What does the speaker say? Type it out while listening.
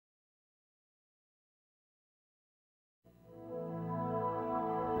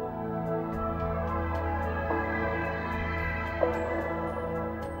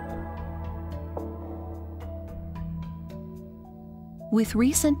With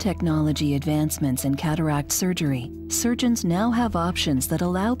recent technology advancements in cataract surgery, surgeons now have options that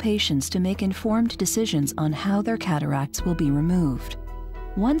allow patients to make informed decisions on how their cataracts will be removed.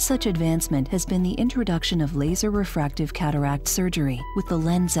 One such advancement has been the introduction of laser refractive cataract surgery with the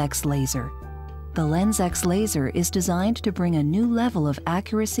LenSx Laser. The LenSx Laser is designed to bring a new level of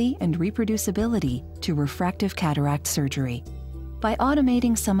accuracy and reproducibility to refractive cataract surgery. By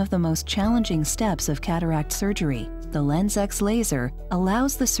automating some of the most challenging steps of cataract surgery, the LenSx Laser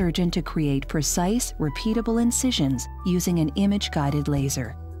allows the surgeon to create precise, repeatable incisions using an image-guided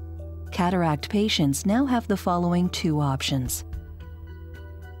laser. Cataract patients now have the following two options: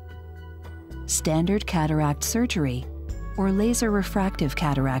 standard cataract surgery or laser refractive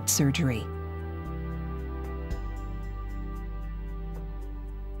cataract surgery.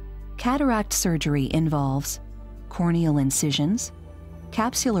 Cataract surgery involves corneal incisions,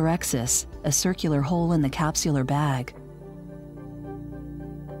 capsulorhexis, a circular hole in the capsular bag,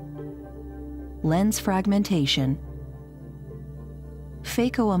 lens fragmentation,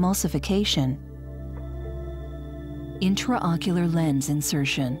 phacoemulsification, intraocular lens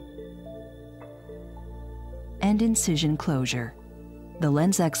insertion, and incision closure. The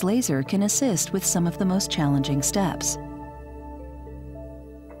LenSx Laser can assist with some of the most challenging steps.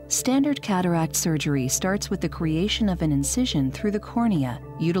 Standard cataract surgery starts with the creation of an incision through the cornea,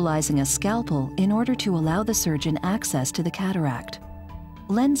 utilizing a scalpel in order to allow the surgeon access to the cataract.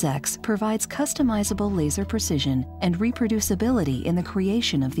 LenSx provides customizable laser precision and reproducibility in the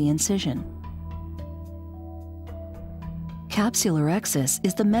creation of the incision. Capsulorhexis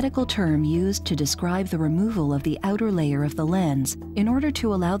is the medical term used to describe the removal of the outer layer of the lens in order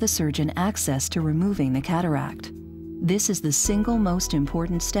to allow the surgeon access to removing the cataract. This is the single most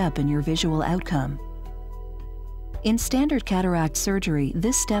important step in your visual outcome. In standard cataract surgery,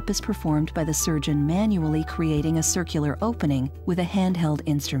 this step is performed by the surgeon manually creating a circular opening with a handheld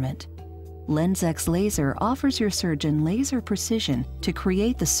instrument. LenSx Laser offers your surgeon laser precision to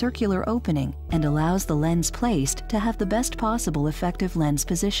create the circular opening and allows the lens placed to have the best possible effective lens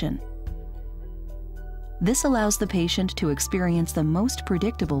position. This allows the patient to experience the most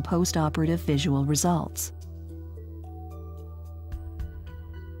predictable post-operative visual results.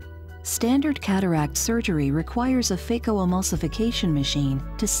 Standard cataract surgery requires a phacoemulsification machine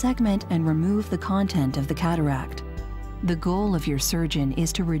to segment and remove the content of the cataract. The goal of your surgeon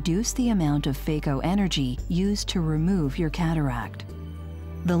is to reduce the amount of phaco energy used to remove your cataract.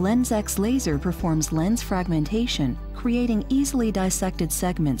 The LenSx Laser performs lens fragmentation, creating easily dissected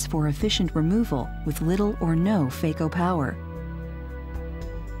segments for efficient removal with little or no phaco power.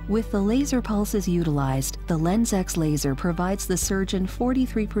 With the laser pulses utilized, the LenSx Laser provides the surgeon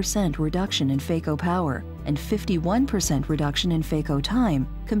 43% reduction in phaco power and 51% reduction in phaco time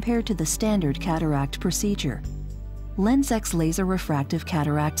compared to the standard cataract procedure. LenSx Laser Refractive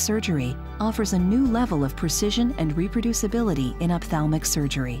Cataract Surgery offers a new level of precision and reproducibility in ophthalmic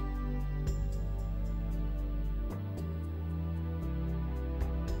surgery.